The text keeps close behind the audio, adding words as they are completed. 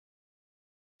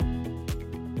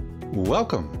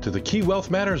Welcome to the Key Wealth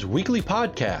Matters weekly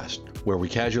podcast, where we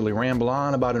casually ramble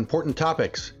on about important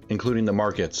topics, including the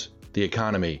markets, the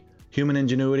economy, human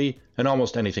ingenuity, and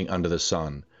almost anything under the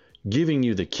sun, giving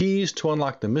you the keys to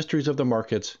unlock the mysteries of the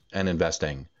markets and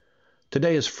investing.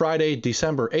 Today is Friday,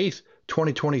 December 8th,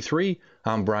 2023.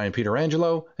 I'm Brian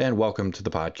Peterangelo, and welcome to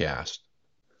the podcast.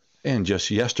 And just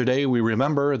yesterday, we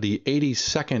remember the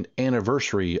 82nd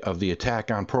anniversary of the attack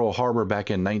on Pearl Harbor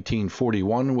back in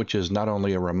 1941, which is not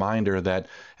only a reminder that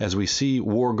as we see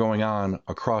war going on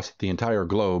across the entire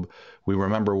globe, we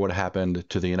remember what happened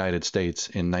to the United States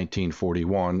in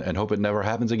 1941 and hope it never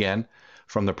happens again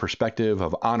from the perspective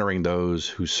of honoring those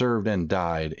who served and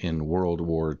died in World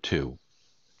War II.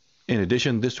 In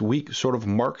addition, this week sort of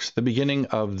marks the beginning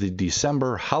of the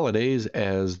December holidays,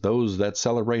 as those that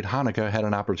celebrate Hanukkah had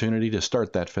an opportunity to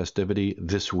start that festivity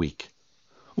this week.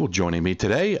 Well, joining me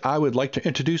today, I would like to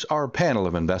introduce our panel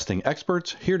of investing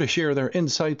experts here to share their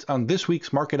insights on this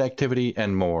week's market activity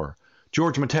and more.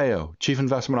 George Mateo, Chief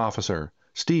Investment Officer,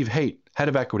 Steve Haight, Head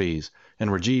of Equities, and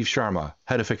Rajiv Sharma,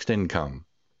 Head of Fixed Income.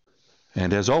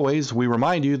 And as always, we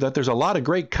remind you that there's a lot of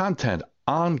great content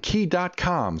on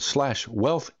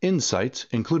key.com/wealth insights,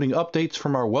 including updates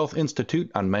from our Wealth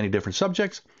Institute on many different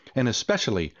subjects, and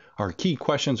especially our Key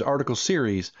Questions article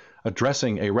series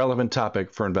addressing a relevant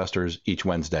topic for investors each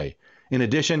Wednesday. In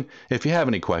addition, if you have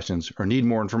any questions or need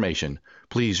more information,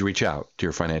 please reach out to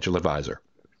your financial advisor.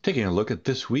 Taking a look at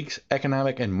this week's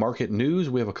economic and market news,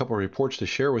 we have a couple of reports to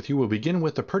share with you. We'll begin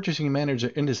with the Purchasing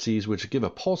Manager Indices, which give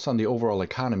a pulse on the overall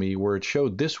economy, where it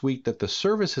showed this week that the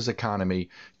services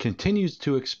economy continues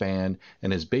to expand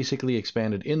and has basically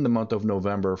expanded in the month of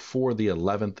November for the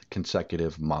 11th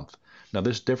consecutive month. Now,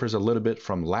 this differs a little bit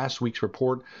from last week's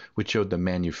report, which showed the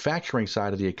manufacturing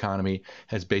side of the economy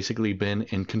has basically been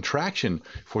in contraction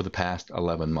for the past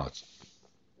 11 months.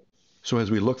 So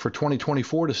as we look for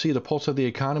 2024 to see the pulse of the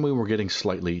economy, we're getting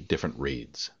slightly different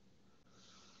reads.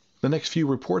 The next few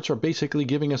reports are basically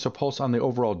giving us a pulse on the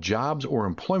overall jobs or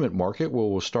employment market.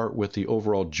 We'll start with the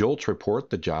overall JOLTS report,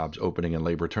 the Jobs Opening and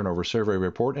Labor Turnover Survey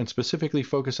report, and specifically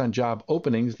focus on job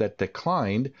openings that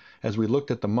declined as we looked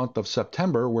at the month of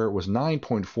September, where it was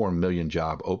 9.4 million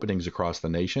job openings across the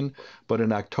nation. But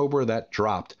in October, that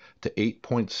dropped to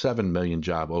 8.7 million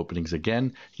job openings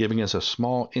again, giving us a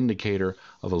small indicator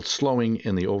of a slowing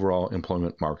in the overall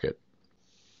employment market.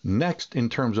 Next, in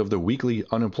terms of the weekly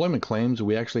unemployment claims,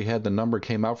 we actually had the number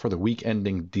came out for the week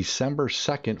ending December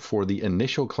 2nd for the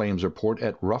initial claims report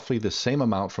at roughly the same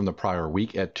amount from the prior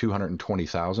week at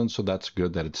 220,000, so that's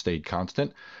good that it stayed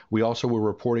constant. We also were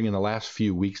reporting in the last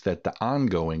few weeks that the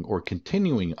ongoing or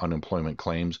continuing unemployment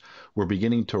claims were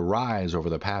beginning to rise over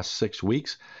the past 6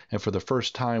 weeks, and for the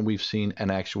first time we've seen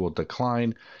an actual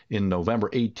decline in November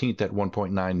 18th at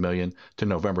 1.9 million to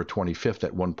November 25th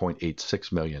at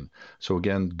 1.86 million. So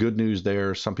again, good news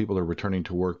there. Some people are returning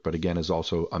to work, but again, is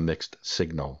also a mixed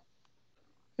signal.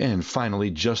 And finally,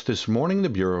 just this morning, the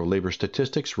Bureau of Labor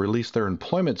Statistics released their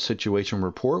employment situation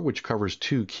report, which covers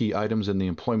two key items in the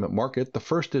employment market. The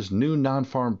first is new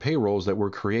non-farm payrolls that were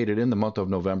created in the month of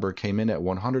November came in at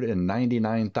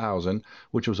 199,000,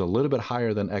 which was a little bit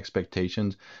higher than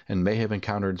expectations and may have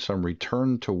encountered some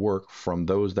return to work from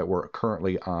those that were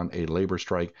currently on a labor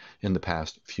strike in the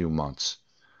past few months.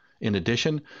 In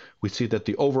addition, we see that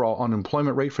the overall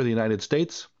unemployment rate for the United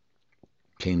States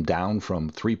came down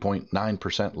from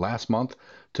 3.9% last month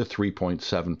to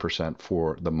 3.7%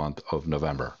 for the month of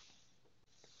November.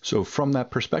 So from that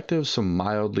perspective, some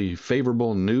mildly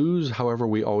favorable news. However,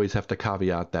 we always have to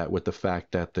caveat that with the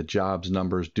fact that the jobs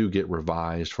numbers do get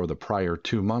revised for the prior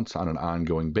 2 months on an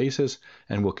ongoing basis,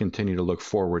 and we'll continue to look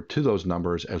forward to those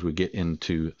numbers as we get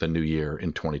into the new year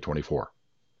in 2024.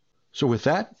 So with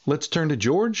that, let's turn to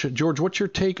George. George, what's your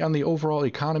take on the overall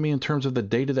economy in terms of the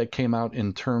data that came out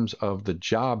in terms of the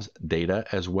jobs data,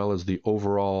 as well as the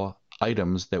overall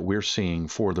items that we're seeing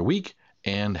for the week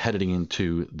and heading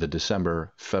into the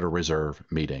December Federal Reserve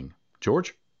meeting?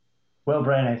 George? Well,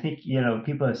 Brian, I think,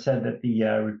 people have said that the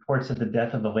reports of the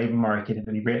death of the labor market have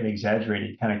been greatly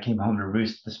exaggerated, kind of came home to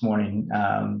roost this morning.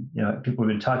 People have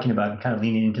been talking about and kind of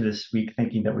leaning into this week,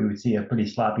 thinking that we would see a pretty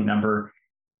sloppy number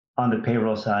on the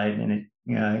payroll side, and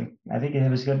I think it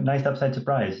was a nice upside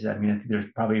surprise. I mean, I think there's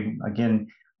probably, again,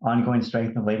 ongoing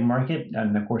strength in the labor market,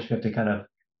 and of course we have to kind of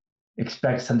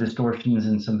expect some distortions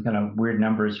and some kind of weird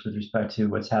numbers with respect to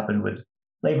what's happened with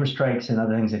labor strikes and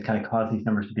other things that kind of cause these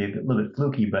numbers to be a little bit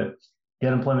fluky. But the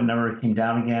unemployment number came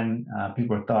down again. I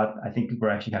think people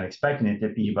were actually kind of expecting it to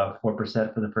be about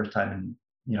 4% for the first time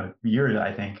in years,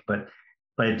 I think, but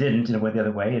it didn't. It went the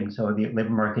other way, and so the labor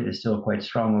market is still quite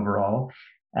strong overall.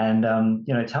 And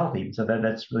it's healthy. So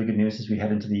that's really good news as we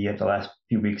head into the last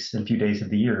few weeks and few days of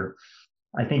the year.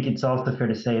 I think it's also fair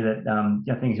to say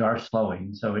that things are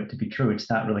slowing. So to be true, it's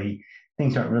not really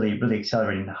things aren't really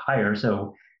accelerating higher.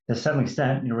 So to some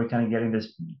extent, we're kind of getting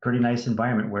this pretty nice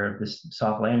environment where this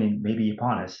soft landing may be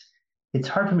upon us. It's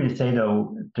hard for me to say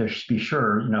though, to be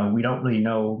sure. We don't really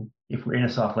know if we're in a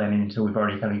soft landing until we've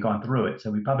already kind of gone through it.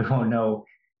 So we probably won't know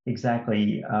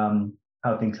exactly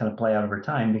how things kind of play out over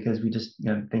time because we just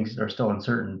things are still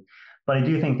uncertain. But I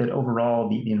do think that overall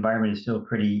the environment is still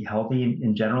pretty healthy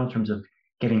in general in terms of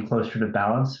getting closer to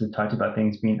balance. We've talked about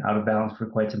things being out of balance for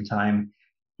quite some time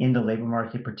in the labor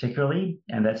market, particularly,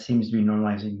 and that seems to be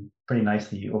normalizing pretty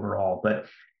nicely overall. But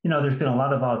there's been a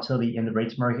lot of volatility in the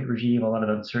rates market regime, a lot of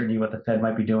uncertainty what the Fed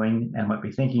might be doing and might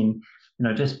be thinking.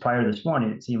 Just prior to this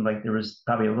morning, it seemed like there was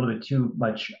probably a little bit too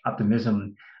much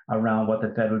optimism around what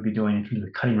the Fed would be doing in terms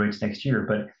of cutting rates next year.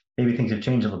 But maybe things have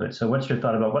changed a little bit. So, what's your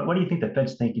thought about what do you think the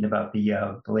Fed's thinking about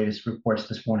the latest reports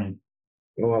this morning?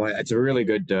 Well, it's a really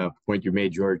good point you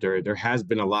made, George. There has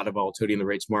been a lot of volatility in the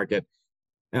rates market.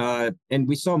 And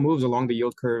we saw moves along the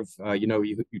yield curve.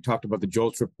 You talked about the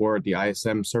JOLTS report, the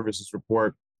ISM services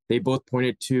report. They both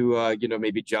pointed to,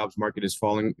 maybe jobs market is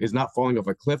not falling off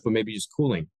a cliff, but maybe just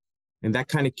cooling. And that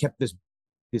kind of kept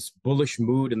this bullish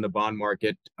mood in the bond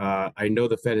market. I know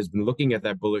the Fed has been looking at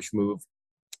that bullish move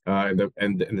and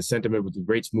the sentiment with the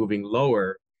rates moving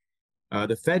lower.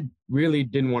 The Fed really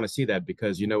didn't want to see that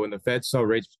because, when the Fed saw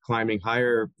rates climbing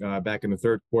higher back in the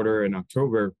third quarter in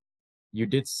October, you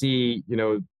did see,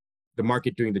 the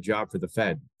market doing the job for the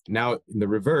Fed. Now, in the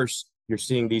reverse, you're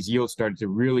seeing these yields start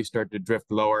to drift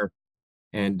lower.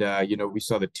 And, we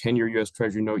saw the 10-year U.S.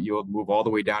 Treasury note yield move all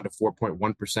the way down to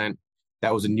 4.1%.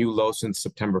 That was a new low since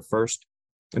September 1st.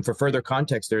 And for further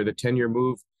context there, the 10-year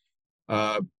move,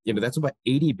 that's about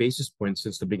 80 basis points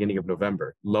since the beginning of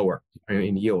November, lower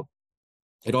in yield.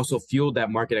 It also fueled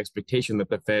that market expectation that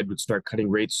the Fed would start cutting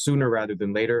rates sooner rather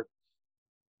than later.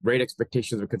 Rate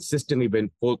expectations have consistently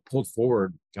been pulled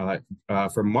forward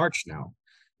for March now,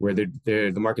 where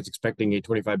the market's expecting a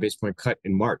 25 basis point cut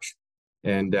in March.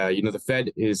 And, the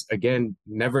Fed is, again,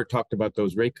 never talked about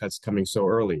those rate cuts coming so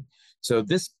early. So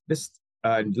this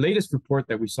latest report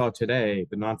that we saw today,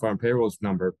 the non-farm payrolls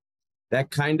number,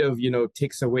 that kind of,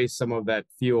 takes away some of that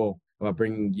fuel about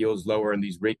bringing yields lower and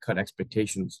these rate cut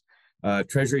expectations.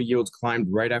 Treasury yields climbed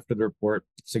right after the report.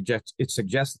 It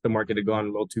suggests that the market had gone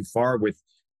a little too far with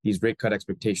these rate cut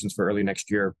expectations for early next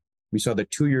year. We saw the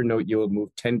 2-year note yield move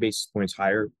 10 basis points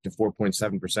higher to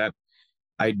 4.7%.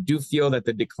 I do feel that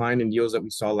the decline in yields that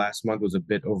we saw last month was a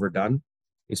bit overdone,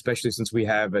 especially since we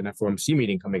have an FOMC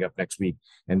meeting coming up next week.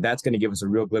 And that's going to give us a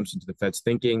real glimpse into the Fed's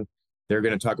thinking. They're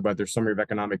going to talk about their summary of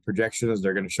economic projections.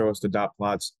 They're going to show us the dot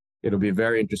plots. It'll be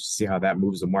very interesting to see how that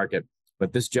moves the market.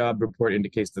 But this job report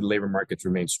indicates that the labor markets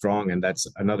remain strong, and that's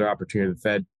another opportunity for the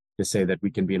Fed to say that we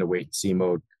can be in a wait-and-see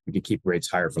mode. We can keep rates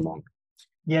higher for longer.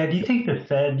 Yeah, do you think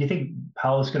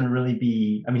Powell's going to really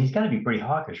be, he's got to be pretty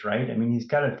hawkish, right? He's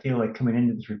got to feel like coming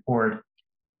into this report,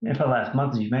 and for the last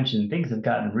month, as you mentioned, things have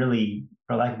gotten really,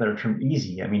 for lack of a better term,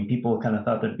 easy. People kind of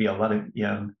thought there'd be a lot of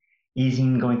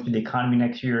easing going through the economy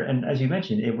next year. And as you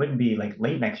mentioned, it wouldn't be like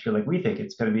late next year like we think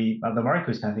it's going to be. The market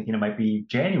was kind of thinking it might be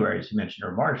January, as you mentioned,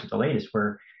 or March at the latest,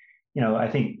 where I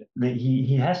think that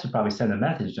he has to probably send a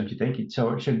message, don't you think?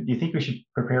 So do you think we should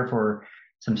prepare for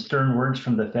some stern words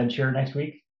from the Fed chair next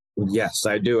week? Yes,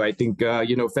 I do. I think,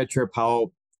 Fed Chair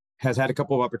Powell has had a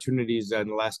couple of opportunities in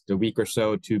the last week or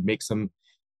so to make some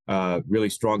really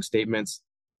strong statements.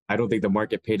 I don't think the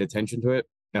market paid attention to it.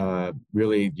 They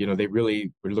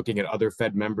really were looking at other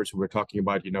Fed members who were talking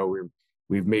about,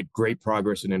 we've made great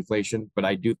progress in inflation. But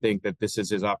I do think that this is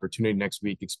his opportunity next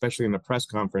week, especially in the press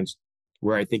conference,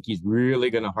 where I think he's really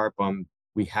going to harp on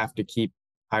we have to keep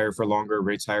higher for longer,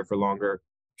 rates higher for longer,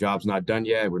 jobs not done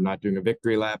yet, we're not doing a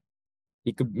victory lap.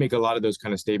 He could make a lot of those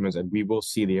kind of statements, and we will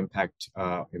see the impact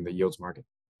in the yields market.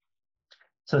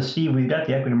 So, Steve, we've got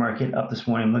the equity market up this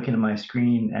morning. I'm looking at my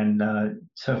screen, and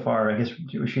so far, I guess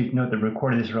we should note that we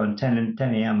recorded this around 10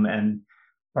 a.m. and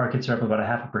markets are up about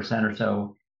 0.5% or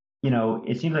so.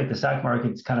 It seems like the stock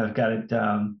market's kind of got it.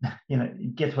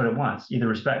 It gets what it wants.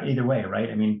 Either way, right?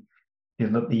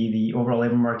 The overall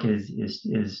labor market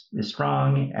is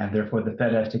strong, and therefore the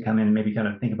Fed has to come in and maybe kind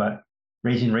of think about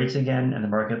raising rates again, and the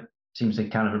market seems to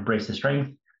kind of embrace the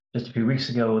strength. Just a few weeks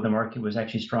ago, the market was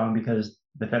actually strong because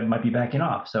the Fed might be backing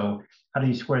off. So how do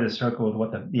you square the circle with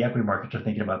what the equity markets are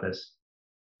thinking about this?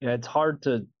 Yeah, it's hard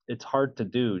to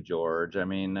do, George.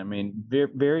 Very,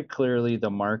 very clearly the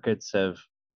markets have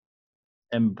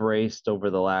embraced over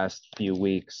the last few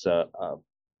weeks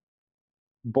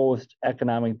both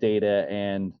economic data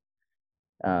and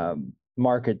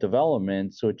market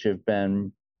developments, which have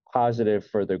been positive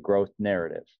for the growth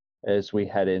narrative as we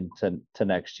head into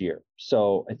next year.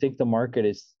 So I think the market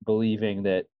is believing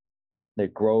that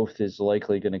growth is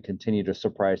likely going to continue to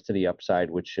surprise to the upside,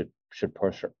 which should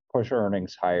push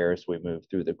earnings higher as we move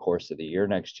through the course of the year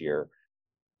next year.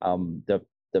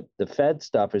 The Fed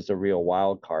stuff is a real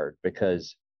wild card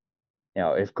because,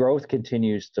 if growth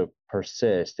continues to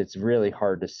persist, it's really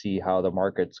hard to see how the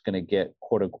market's going to get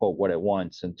quote unquote what it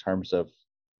wants in terms of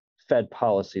Fed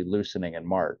policy loosening in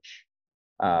March.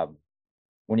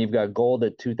 When you've got gold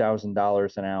at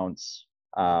 $2,000 an ounce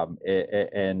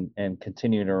and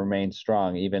continue to remain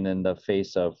strong, even in the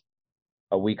face of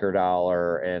a weaker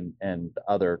dollar and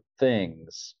other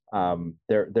things,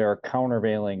 there are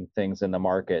countervailing things in the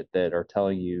market that are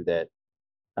telling you that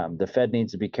the Fed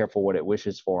needs to be careful what it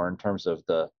wishes for in terms of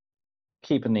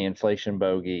keeping the inflation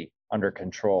bogey under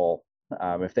control.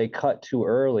 If they cut too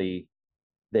early,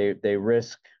 they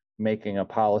risk making a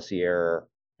policy error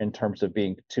in terms of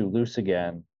being too loose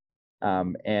again,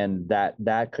 and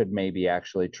that could maybe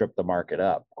actually trip the market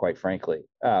up, quite frankly.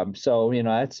 So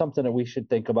that's something that we should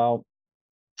think about.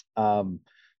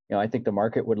 I think the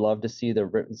market would love to see the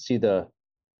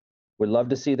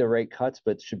rate cuts,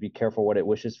 but should be careful what it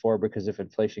wishes for, because if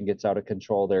inflation gets out of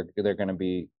control, they're going to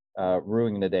be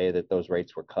ruining the day that those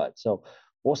rates were cut. So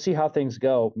we'll see how things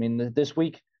go. I mean, this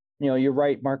week, you're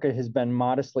right, market has been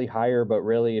modestly higher, but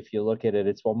really, if you look at it,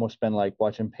 it's almost been like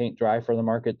watching paint dry for the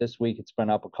market this week. It's been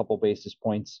up a couple basis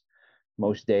points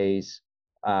most days.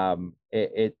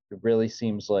 It really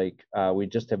seems like we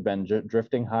just have been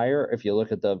drifting higher. If you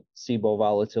look at the SIBO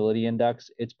volatility index,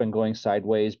 it's been going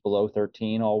sideways below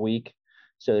 13 all week.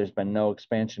 So there's been no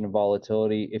expansion of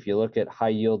volatility. If you look at high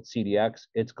yield CDX,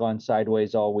 it's gone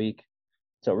sideways all week.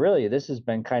 So really, this has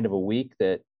been kind of a week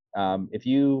that if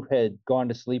you had gone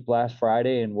to sleep last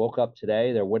Friday and woke up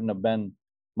today, there wouldn't have been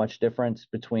much difference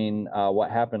between what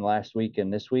happened last week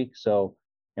and this week. So,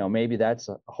 maybe that's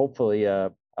hopefully a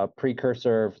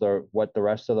precursor of what the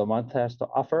rest of the month has to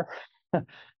offer.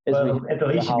 Well, at the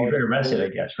least you'd be very rested, I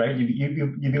guess, right?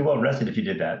 You'd be well rested if you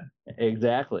did that.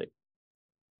 Exactly.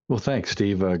 Well, thanks,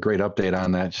 Steve. Great update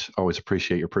on that. Always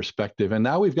appreciate your perspective. And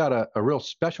now we've got a real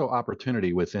special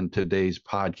opportunity within today's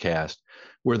podcast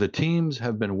where the teams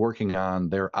have been working on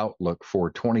their outlook for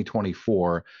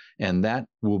 2024, and that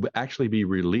will actually be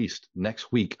released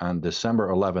next week on December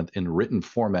 11th in written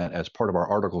format as part of our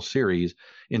article series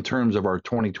in terms of our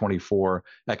 2024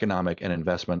 economic and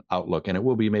investment outlook, and it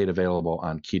will be made available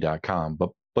on key.com.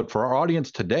 But for our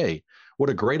audience today, what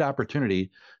a great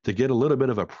opportunity to get a little bit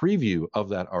of a preview of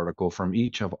that article from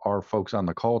each of our folks on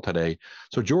the call today.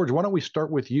 So, George, why don't we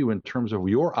start with you in terms of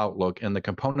your outlook and the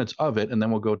components of it, and then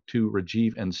we'll go to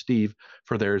Rajiv and Steve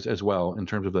for theirs as well in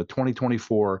terms of the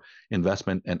 2024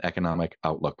 investment and economic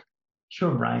outlook.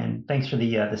 Sure, Brian. Thanks for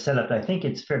the setup. I think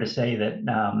it's fair to say that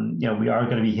we are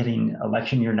going to be hitting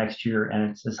election year next year,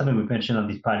 and it's something we've mentioned on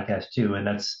these podcasts too, and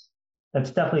that's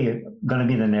definitely going to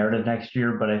be the narrative next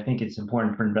year. But I think it's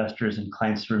important for investors and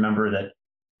clients to remember that,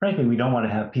 frankly, we don't want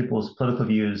to have people's political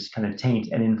views kind of taint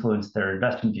and influence their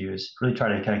investment views. Really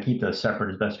try to kind of keep those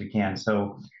separate as best we can.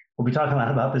 So we'll be talking a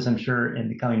lot about this, I'm sure, in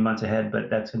the coming months ahead, but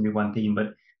that's going to be one theme.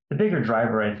 But the bigger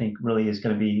driver, I think, really is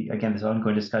going to be, again, this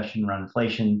ongoing discussion around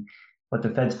inflation, what the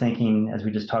Fed's thinking, as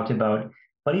we just talked about.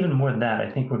 But even more than that, I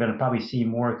think we're going to probably see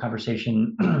more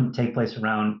conversation take place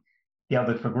around the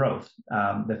outlook for growth.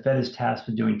 The Fed is tasked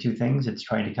with doing two things. It's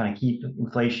trying to kind of keep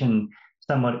inflation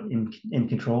somewhat in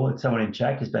control, it's somewhat in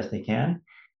check as best they can.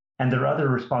 And their other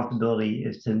responsibility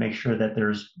is to make sure that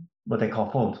there's what they call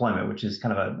full employment, which is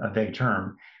kind of a vague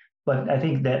term. But I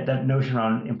think that notion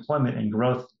around employment and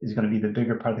growth is going to be the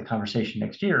bigger part of the conversation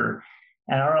next year.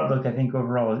 And our outlook, I think,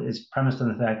 overall is premised on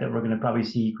the fact that we're going to probably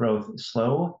see growth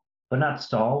slow, but not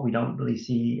stall. We don't really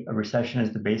see a recession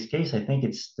as the base case. I think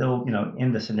it's still,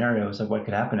 in the scenarios of what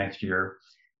could happen next year.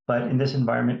 But in this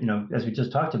environment, as we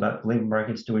just talked about, the labor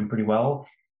market's doing pretty well.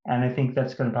 And I think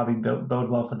that's going to probably bode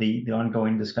well for the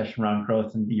ongoing discussion around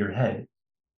growth in the year ahead.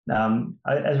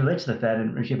 As it relates to the Fed,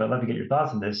 and Rajiv, I'd love to get your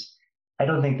thoughts on this. I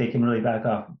don't think they can really back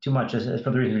off too much as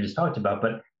for the reason we just talked about.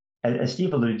 But as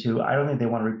Steve alluded to, I don't think they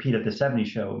want to repeat at the 70s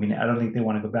show. I mean, I don't think they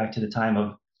want to go back to the time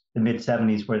of the mid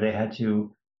 70s where they had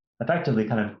to effectively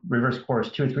kind of reverse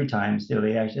course 2 or 3 times.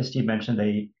 They actually, as Steve mentioned,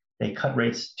 they cut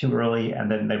rates too early, and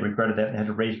then they regretted that and had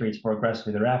to raise rates more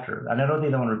aggressively thereafter. And I don't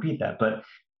think they want to repeat that. But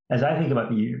as I think about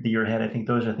the year ahead, I think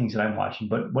those are things that I'm watching.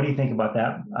 But what do you think about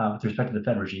that with respect to the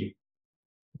Fed regime?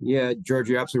 Yeah, George,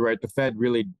 you're absolutely right. The Fed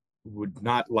really would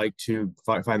not like to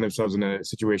find themselves in a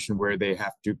situation where they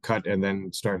have to cut and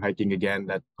then start hiking again.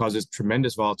 That causes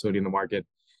tremendous volatility in the market.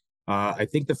 I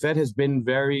think the Fed has been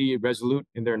very resolute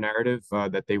in their narrative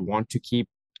that they want to keep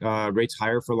rates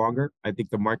higher for longer. I think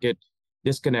the market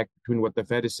disconnect between what the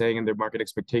Fed is saying and their market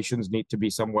expectations need to be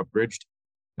somewhat bridged.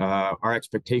 Our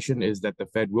expectation is that the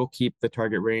Fed will keep the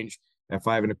target range at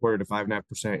 5.25% to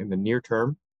 5.5% in the near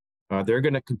term. They're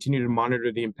going to continue to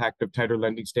monitor the impact of tighter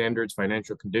lending standards,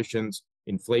 financial conditions,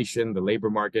 inflation, the labor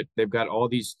market. They've got all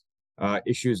these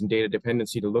issues and data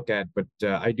dependency to look at. But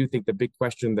I do think the big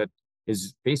question that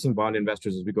is facing bond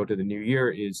investors as we go to the new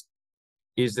year is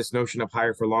this notion of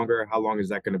higher for longer? How long is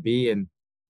that going to be? And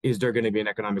is there going to be an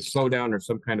economic slowdown or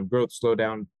some kind of growth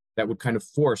slowdown that would kind of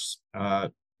force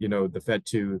the Fed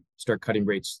to start cutting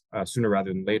rates sooner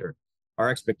rather than later? Our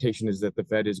expectation is that the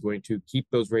Fed is going to keep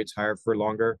those rates higher for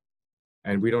longer,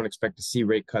 and we don't expect to see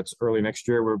rate cuts early next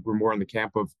year. We're more in the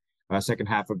camp of second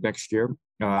half of next year.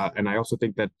 And I also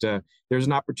think that there's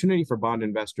an opportunity for bond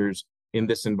investors in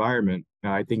this environment.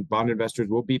 I think bond investors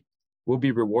will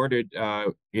be rewarded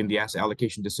in the asset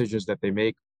allocation decisions that they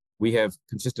make. We have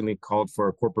consistently called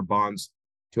for corporate bonds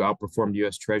to outperform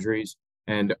U.S. Treasuries,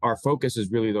 and our focus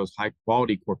is really those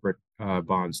high-quality corporate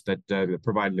bonds that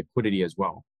provide liquidity as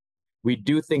well. We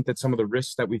do think that some of the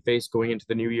risks that we face going into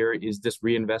the new year is this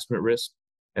reinvestment risk,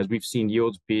 as we've seen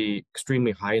yields be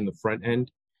extremely high in the front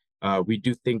end. We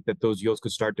do think that those yields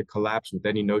could start to collapse with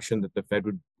any notion that the Fed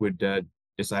would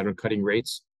decide on cutting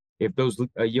rates. If those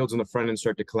yields on the front end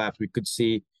start to collapse, we could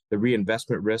see the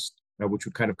reinvestment risk, which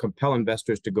would kind of compel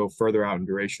investors to go further out in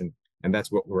duration. And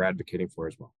that's what we're advocating for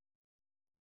as well.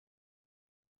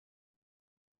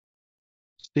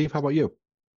 Steve, how about you?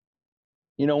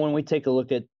 When we take a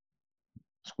look at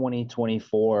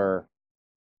 2024,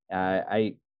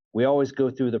 we always go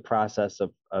through the process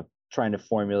of trying to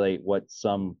formulate what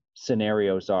some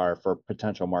scenarios are for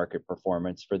potential market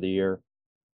performance for the year.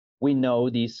 We know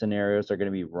these scenarios are going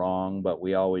to be wrong, but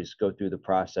we always go through the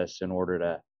process in order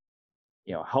to,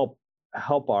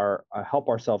 help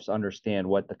ourselves understand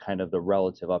what the kind of the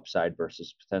relative upside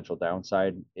versus potential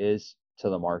downside is to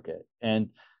the market. And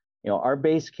our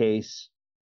base case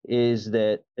is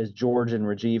that, as George and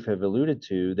Rajiv have alluded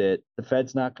to, that the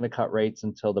Fed's not going to cut rates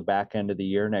until the back end of the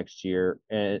year next year,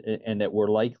 and that we're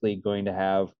likely going to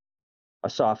have a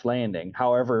soft landing.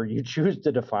 However you choose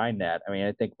to define that. I mean,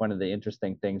 I think one of the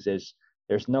interesting things is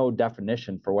there's no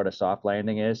definition for what a soft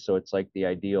landing is. So it's like the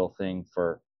ideal thing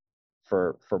for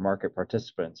market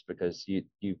participants, because you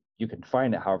can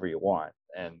find it however you want,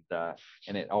 and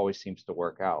it always seems to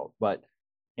work out. But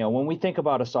when we think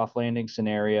about a soft landing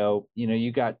scenario,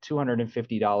 you got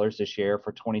 $250 a share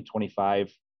for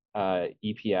 2025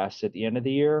 EPS at the end of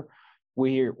the year.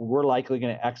 We're likely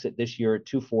going to exit this year at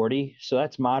 240. So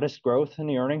that's modest growth in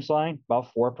the earnings line, about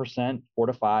 4%, 4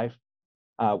 to 5.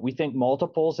 We think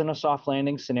multiples in a soft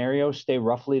landing scenario stay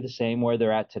roughly the same where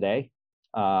they're at today,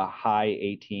 high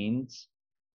 18s.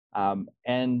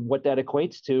 And what that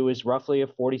equates to is roughly a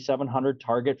 4,700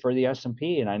 target for the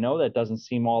S&P. And I know that doesn't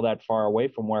seem all that far away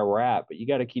from where we're at, but you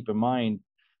got to keep in mind,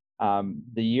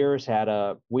 the year's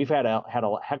we've had a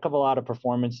heck of a lot of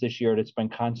performance this year that's been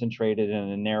concentrated in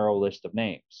a narrow list of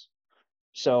names.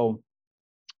 So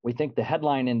we think the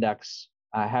headline index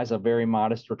has a very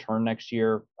modest return next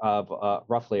year of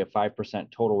roughly a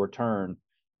 5% total return.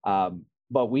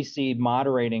 But we see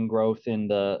moderating growth in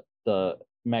the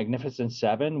Magnificent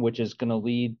Seven, which is going to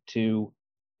lead to,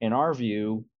 in our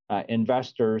view,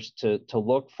 investors to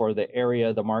look for the area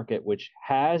of the market which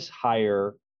has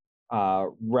higher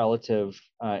relative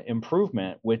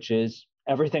improvement, which is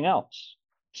everything else.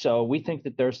 So we think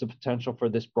that there's the potential for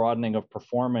this broadening of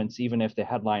performance, even if the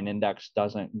headline index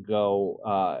doesn't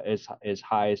go as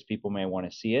high as people may want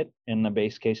to see it in the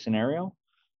base case scenario.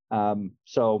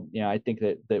 So I think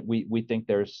that we think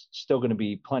there's still going to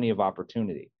be plenty of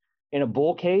opportunity. In a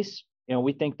bull case,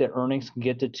 we think that earnings can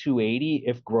get to 280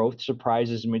 if growth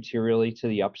surprises materially to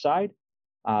the upside.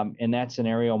 In that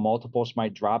scenario, multiples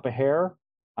might drop a hair,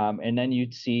 and then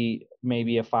you'd see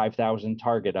maybe a 5,000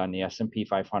 target on the S&P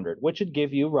 500, which would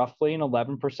give you roughly an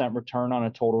 11% return on a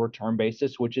total return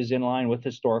basis, which is in line with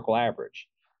historical average.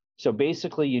 So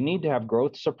basically, you need to have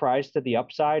growth surprise to the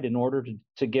upside in order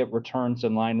to get returns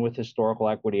in line with historical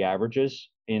equity averages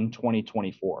in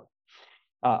 2024.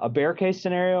 A bear case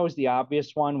scenario is the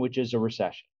obvious one, which is a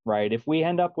recession, right? If we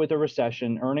end up with a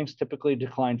recession, earnings typically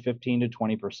decline 15 to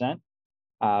 20%.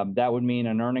 That would mean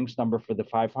an earnings number for the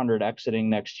 500 exiting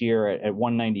next year at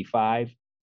 195.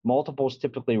 Multiples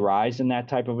typically rise in that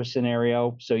type of a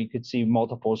scenario. So you could see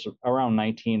multiples around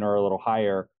 19 or a little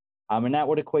higher. And that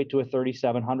would equate to a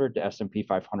 3,700 to S&P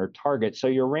 500 target. So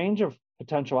your range of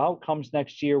potential outcomes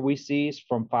next year we see is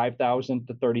from 5,000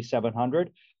 to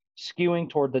 3,700. Skewing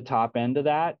toward the top end of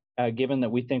that given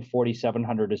that we think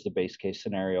 4,700 is the base case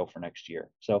scenario for next year.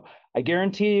 So I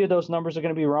guarantee you those numbers are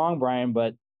going to be wrong, Brian,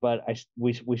 but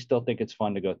we still think it's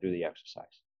fun to go through the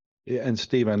exercise. Yeah, and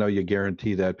Steve, I know you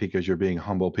guarantee that because you're being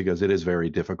humble, because it is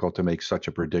very difficult to make such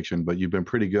a prediction, but you've been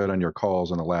pretty good on your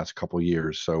calls in the last couple of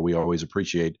years. So we always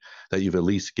appreciate that you've at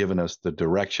least given us the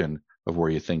direction of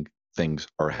where you think things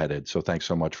are headed. So thanks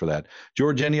so much for that.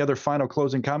 George, any other final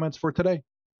closing comments for today?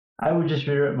 I would just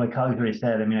reiterate what my colleague already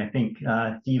said. I mean, I think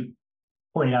Steve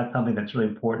pointed out something that's really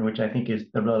important, which I think is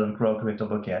the relative growth we have to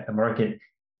look at. The market,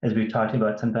 as we've talked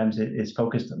about, sometimes it is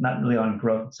focused not really on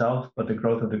growth itself, but the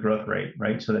growth of the growth rate,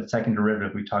 right? So that second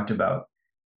derivative we talked about.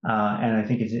 And I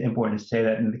think it's important to say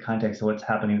that in the context of what's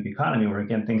happening with the economy, where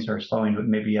again, things are slowing, but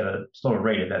maybe at a slower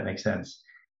rate, if that makes sense.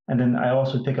 And then I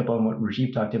also pick up on what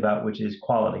Rajiv talked about, which is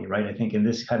quality, right? I think in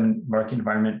this kind of market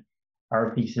environment,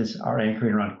 our thesis, our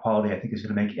anchoring around quality, I think is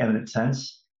going to make eminent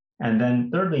sense. And then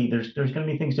thirdly, there's going to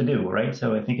be things to do, right?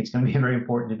 So I think it's going to be very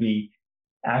important to be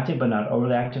active, but not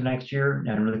overly active next year,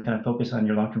 and really kind of focus on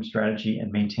your long-term strategy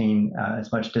and maintain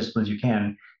as much discipline as you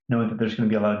can, knowing that there's going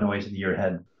to be a lot of noise in the year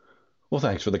ahead. Well,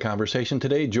 thanks for the conversation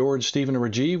today, George, Stephen, and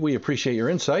Rajiv. We appreciate your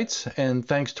insights, and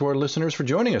thanks to our listeners for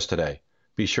joining us today.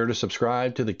 Be sure to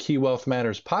subscribe to the Key Wealth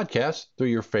Matters podcast through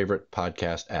your favorite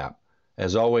podcast app.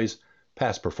 As always,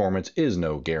 past performance is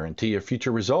no guarantee of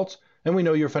future results, and we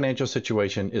know your financial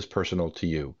situation is personal to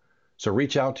you. So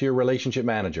reach out to your relationship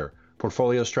manager,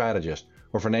 portfolio strategist,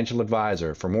 or financial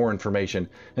advisor for more information,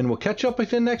 and we'll catch up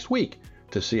with you next week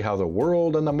to see how the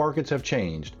world and the markets have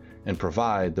changed and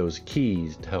provide those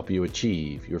keys to help you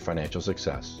achieve your financial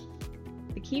success.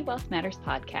 The Key Wealth Matters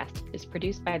podcast is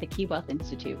produced by the Key Wealth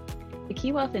Institute. The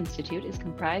Key Wealth Institute is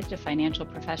comprised of financial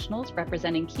professionals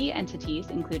representing key entities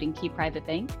including Key Private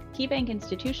Bank, Key Bank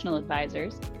Institutional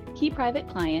Advisors, Key Private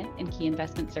Client, and Key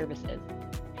Investment Services.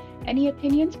 Any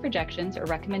opinions, projections, or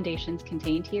recommendations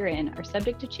contained herein are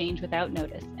subject to change without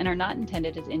notice and are not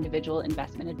intended as individual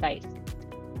investment advice.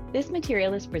 This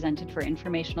material is presented for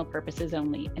informational purposes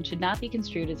only and should not be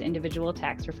construed as individual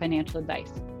tax or financial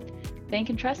advice. Bank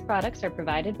and trust products are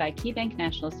provided by Key Bank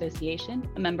National Association,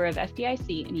 a member of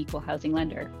FDIC and equal housing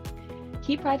lender.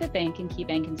 Key Private Bank and Key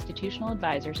Bank Institutional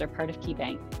Advisors are part of Key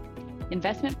Bank.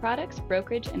 Investment products,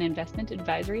 brokerage, and investment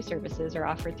advisory services are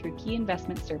offered through Key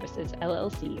Investment Services,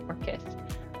 LLC, or KISS,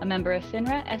 a member of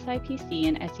FINRA, SIPC,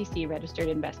 and SEC Registered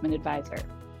Investment Advisor.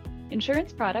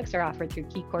 Insurance products are offered through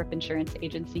Key Corp Insurance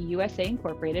Agency USA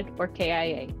Incorporated, or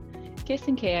KIA. KISS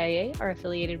and KIA are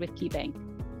affiliated with Key Bank.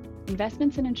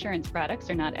 Investments and insurance products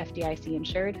are not FDIC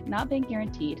insured, not bank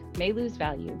guaranteed, may lose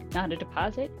value, not a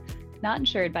deposit, not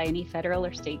insured by any federal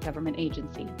or state government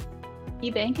agency.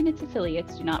 Key Bank and its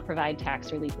affiliates do not provide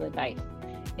tax or legal advice.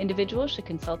 Individuals should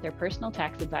consult their personal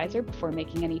tax advisor before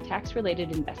making any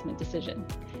tax-related investment decision.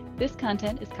 This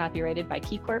content is copyrighted by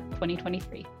Key Corp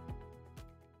 2023.